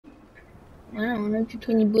I don't know,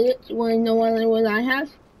 20 bullets. You wanna know what I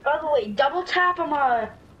have? By the way, double tap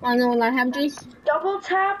Wanna know what I have, Jace? double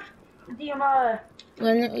tap the You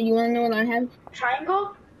wanna know what I have?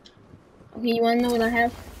 triangle. Okay, you wanna know what I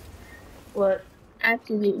have? What?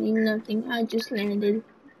 Absolutely nothing. I just landed.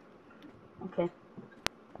 Okay.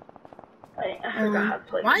 I forgot how to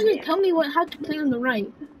play Why this did game. it tell me how to play on the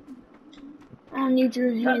right? I don't need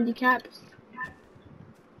your handicaps.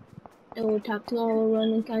 Double tap to all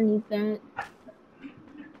running. I need that.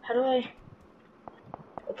 How do I?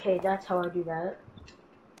 Okay, that's how I do that.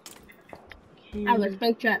 Okay. I have a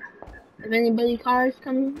spike trap. If anybody cars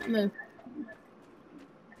coming, I'm gonna.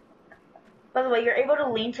 By the way, you're able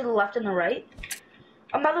to lean to the left and the right.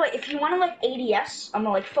 By the way, if you want to like ADS, I'm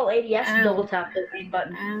like full ADS, Ow. double tap the green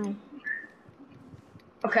button. Ow.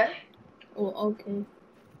 Okay. Oh, okay.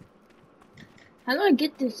 How do I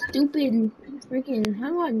get this stupid freaking? How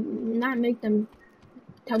do I not make them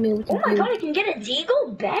tell me what to do? Oh my god, I can get a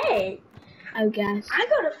deagle bed. I guess. I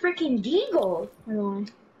got a freaking deagle. How do I?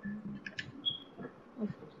 Oh,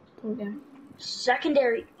 poor guy.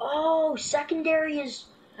 Secondary. Oh, secondary is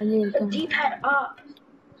a D-pad up.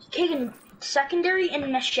 Kagan, secondary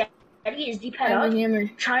and machete is D-pad up. Hammer.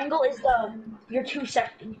 Triangle is your two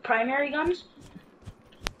primary guns.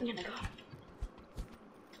 I'm gonna go.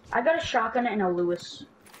 I got a shotgun and a Lewis.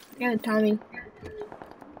 I got a Tommy.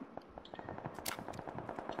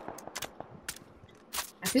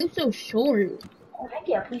 I feel so short. Oh heck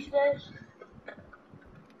yeah, please guys.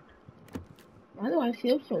 Why do I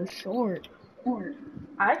feel so short?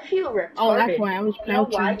 I feel retarded. Oh, that's why I was crouching. You know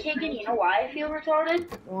why, Kagan? You know why I feel retarded?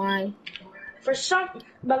 Why? For some,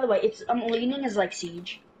 by the way, it's leaning is like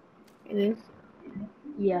Siege. It is?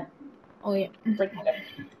 Yeah. Oh yeah. It's like.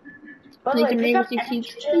 By the way, pick up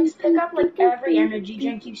energy drinks. Pick up like every energy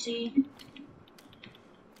drink you see,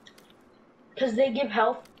 cause they give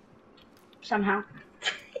health somehow.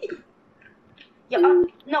 Yeah.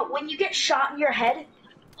 No, when you get shot in your head,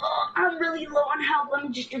 oh, I'm really low on health. Let me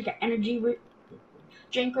just drink an energy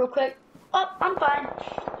drink real quick. Oh, I'm fine.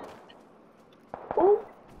 Ooh.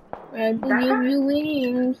 I believe you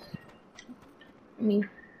wings.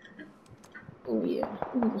 Oh yeah.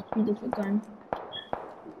 Look at this beautiful gun.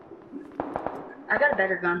 I got a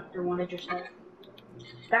better gun than one I just had.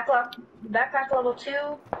 Backpack level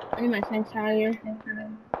 2. I need my sense higher.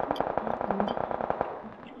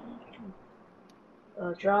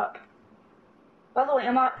 Drop. By the way,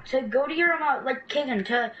 to go to your like Kagan,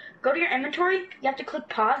 to go to your inventory, you have to click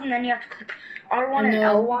pause and then you have to click R1 and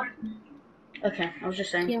L1. Okay, I was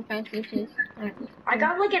just saying. See how fast this is. Right. I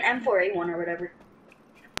got like an M4A1 or whatever.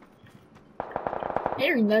 I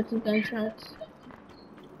hear lots of gunshots.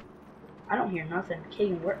 I don't hear nothing.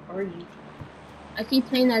 Kagan, where are you? I keep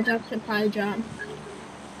playing that drop supply drop.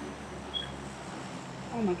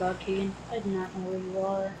 Oh my god, Kagan. I do not know where you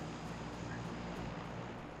are.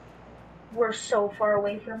 We're so far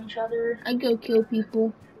away from each other. I go kill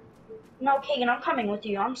people. No, Kagan, I'm coming with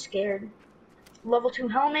you. I'm scared. Level 2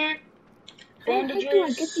 helmet. Bandages. How do I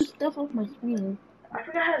get this stuff off my screen? I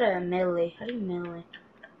forgot how to melee. How do you melee?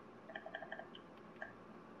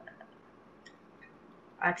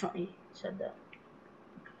 I accidentally said that.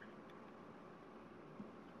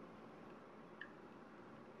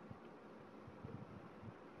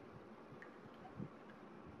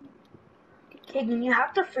 Kagan, you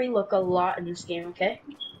have to free look a lot in this game, okay?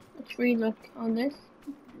 Let's free look on this.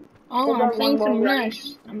 Oh, I'm playing some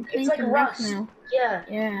Rush. I'm playing some Rush now. Yeah.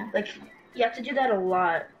 Yeah. Like, you have to do that a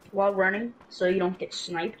lot while running so you don't get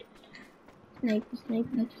sniped. Snake.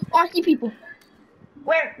 Oh, I see people.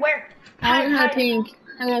 Where? I got pink.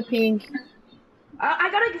 I got pink. I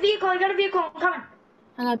got a vehicle. I'm coming.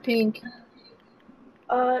 I got pink.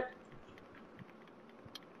 R3.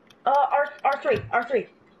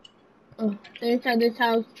 Oh, they're inside this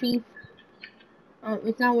house, Chief. Oh,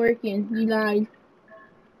 it's not working. You lied.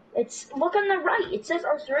 Look on the right. It says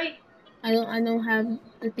R3. I don't have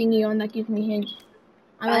the thingy on that gives me hints.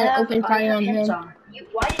 I'm gonna open fire on him.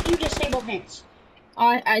 Why did you disable hints?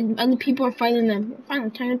 Other people are fighting them.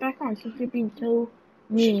 Finally, turn it back on. So you're being so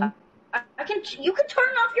mean. You can turn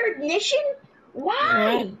off your ignition?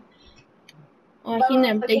 Why? What? Oh, I seen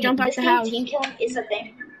them. They jump out the house. Team killing is a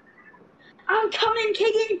thing. I'm coming,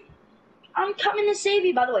 Kagan. I'm coming to save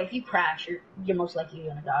you. By the way, if you crash, you're most likely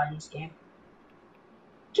gonna die in this game.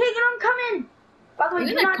 Kagan, I'm coming. By the way,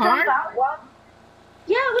 do not jump out. What?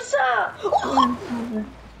 Yeah, what's up? Oh.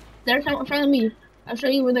 They're in front of me. I'll show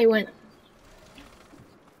you where they went.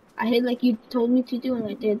 I hit like you told me to do, and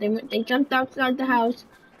I did. They jumped outside the house.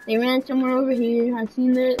 They ran somewhere over here. I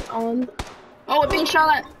seen it on. Oh, it's being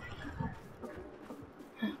shot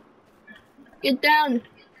at. Get down.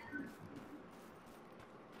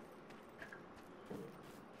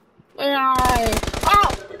 Where are I? Oh!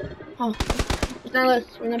 Oh. It's not us.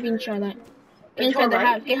 We're not being shot at. Get inside the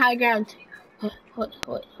house. Get high ground.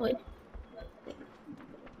 Hold.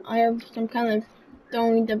 I have some kind of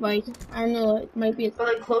throwing device. I don't know. It might be a... But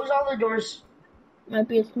like, close all the doors. Might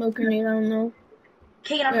be a smoke grenade. I don't know.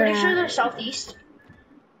 Okay, I'm pretty sure they're southeast.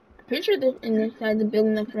 I'm pretty sure they're inside the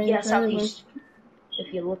building that's right in front of us. Southeast.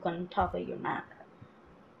 If you look on top of your map.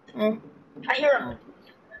 Oh. I hear them.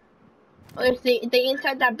 Oh, they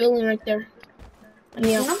inside that building right there.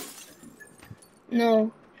 Yeah.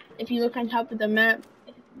 No. If you look on top of the map.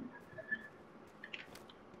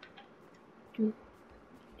 Oh,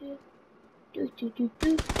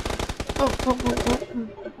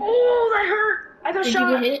 that hurt! I got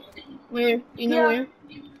shot! Did you get hit? Where? Do you know where?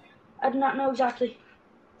 I do not know exactly.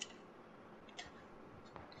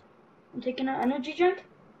 I'm taking an energy drink.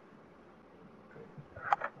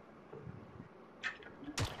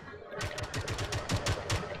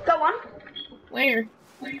 Got one. Where?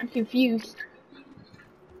 I'm confused.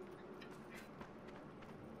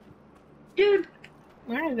 Dude.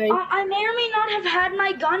 Where are they? I may or may not have had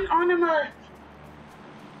my gun on him.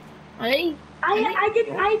 I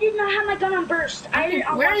did not have my gun on burst. Where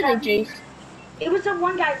are they, Jace? It was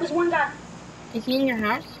one guy. Is he in your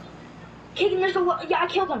house? Kagan, I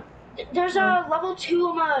killed him. There's a level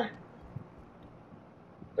 2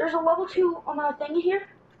 there's a level 2 thing here.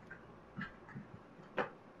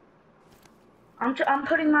 I'm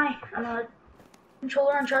putting my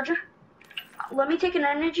controller on charger. Let me take an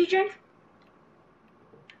energy drink.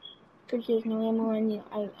 Because there's no ammo I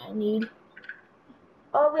need.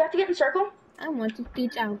 Oh, we have to get in circle? I want this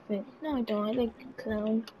dude's outfit. No, I don't. I like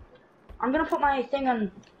clown. I'm gonna put my thing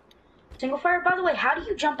on single fire. By the way, how do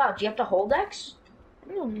you jump out? Do you have to hold X?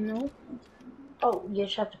 I don't know. Oh, you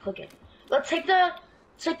just have to click it. Let's take the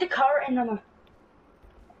car and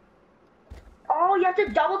oh, you have to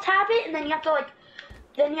double tap it and then you have to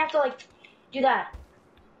do that.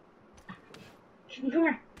 Come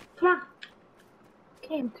here. Come on.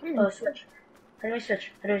 Okay, I'm coming. Oh, switch. How do I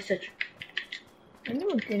switch? I know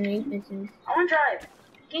what grenade this is. I want to drive.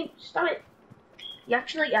 Game, stop it. You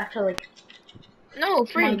actually have to No,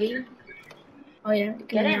 freak. Oh yeah,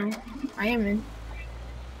 get in. Now. I am in.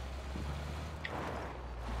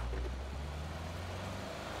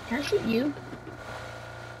 Can I shoot you?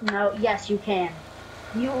 No, yes you can.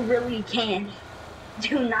 You really can.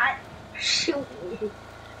 Do not shoot me.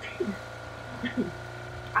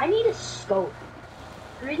 I need a scope.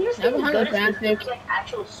 The reason this game is good is because there's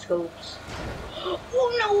actual scopes.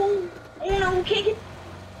 Oh no, okay.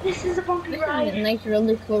 This is a bumpy ride. This is a nice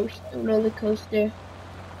roller coaster.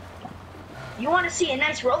 You want to see a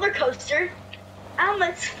nice roller coaster?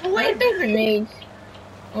 Let's flip. I like the grenades.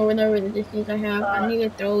 Or whatever this is I have. I need to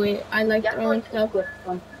throw it. I like throwing stuff.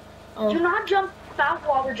 Do not jump out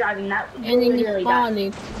while we're driving. That and then literally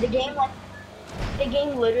you the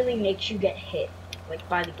game literally makes you get hit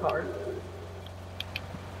by the car.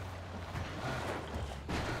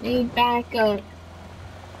 Need back up.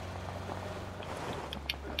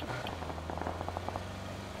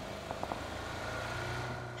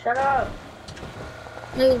 Shut up.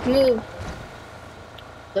 Move.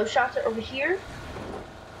 Those shots are over here.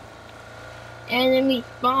 Enemy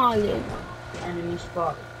spotted.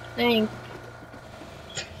 Thanks.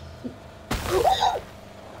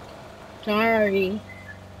 Sorry.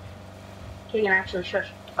 Okay, you can actually shush.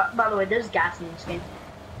 By the way, there's gas in this game.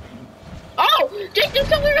 Oh! Jake, there's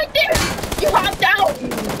someone right there! You hopped out!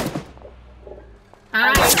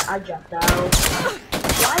 I jumped out.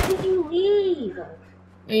 Why did you leave?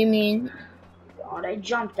 What do you mean? God, I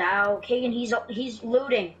jumped out. Kagan, he's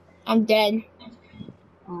looting. I'm dead.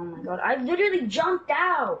 Oh my god, I literally jumped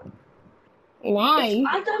out. Why?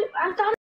 I thought